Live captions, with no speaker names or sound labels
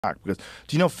Because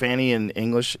do you know fanny in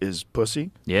English is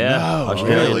pussy? Yeah, No,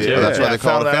 Australian really? too. That's why they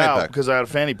call it a fanny pack. Because I had a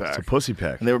fanny pack. It's a pussy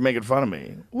pack. And they were making fun of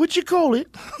me. What'd you call it?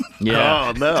 Yeah.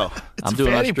 Oh no. I'm a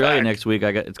doing fanny Australia pack. next week.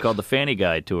 It's called the Fanny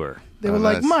Guy Tour. They were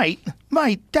like, nice.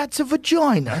 mate, that's a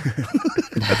vagina.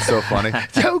 That's so funny.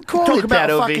 Don't call Talk it about that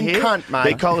over fucking here. cunt, mate.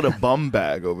 They call it a bum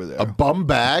bag over there. A bum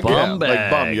bag? Bum bag.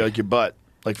 Like bum, like your butt.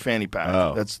 Like fanny pack.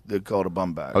 Oh. They call it a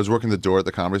bum bag. I was working the door at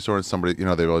the Comedy Store, and somebody, you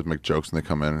know, they always make jokes when they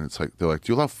come in, and it's like, they're like,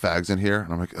 do you allow fags in here?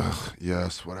 And I'm like, ugh,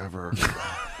 yes, whatever.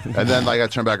 And then like I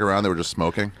turned back around, they were just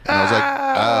smoking. And I was like,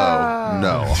 oh,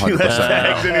 no,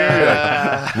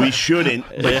 100%. We shouldn't,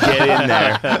 but get in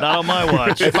there. Not on my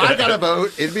watch. If I got a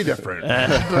vote, it'd be different.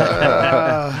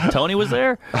 Tony was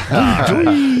there.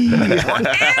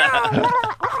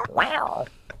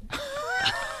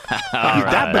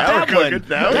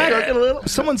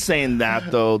 Someone saying that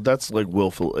though, that's like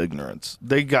willful ignorance.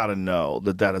 They got to know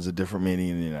that has a different meaning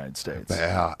in the United States.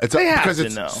 Yeah, it's They have because to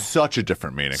it's know. such a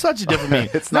different meaning. Such a different meaning.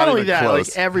 It's not not only even that, close.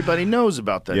 like everybody knows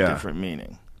about that Yeah. different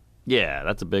meaning. Yeah,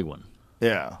 that's a big one.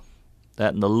 Yeah,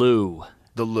 That and the loo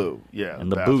the loo. Yeah,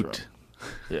 and the bathroom. boot.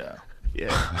 Yeah,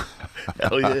 Yeah.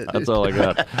 Hell yeah. That's all I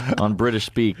got on British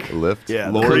speak. Lift, yeah.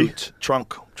 the lorry, boot,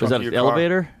 trunk. Was that of an your car.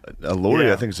 elevator? A lorry,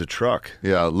 Yeah. I think, is a truck.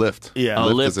 yeah, lift. Yeah. A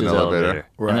lift, lift is an elevator.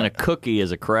 And then a Right. cookie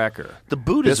is a cracker. The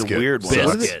boot is Biscuit. a weird one.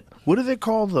 Biscuit. What do they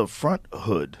call the front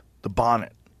hood? The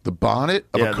bonnet. The bonnet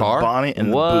of Yeah, a car. The bonnet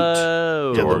and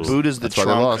Whoa. the boot. Yeah, the boot is the That's why they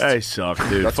trunk. lost. They suck,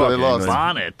 dude. That's why they Fuck lost. England.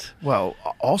 Bonnet. Well,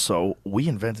 also, we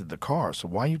invented the car, so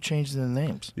why are you changing the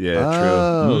names? Yeah,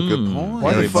 Oh, good Mm. point. Why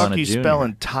the Harry fuck Bonnet are you Jr.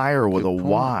 spelling tire with a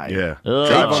Y? true. Yeah. Ugh.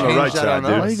 Drive on the Change right that side, on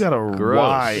Why you dude. got a Gross.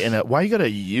 Y and why you got a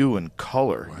U in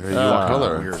color? Yeah, you want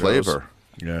color, weirdos. flavor.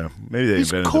 Yeah. Maybe they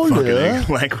It's invented color. the fucking English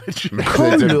language. They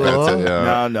did invent it,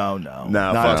 yeah. No. No,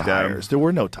 Not fuck them. tires. There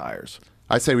were no tires.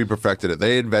 I say we perfected it.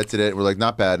 They invented it. We're like,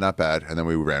 not bad, and then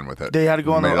we ran with it. They had to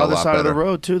go on Made the it a other lot side of the better.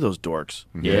 road too. Those dorks.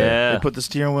 Yeah. They put the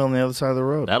steering wheel on the other side of the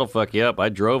road. That'll fuck you up. I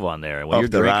drove on there. When Off you're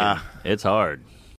the drinking, ra. it's hard.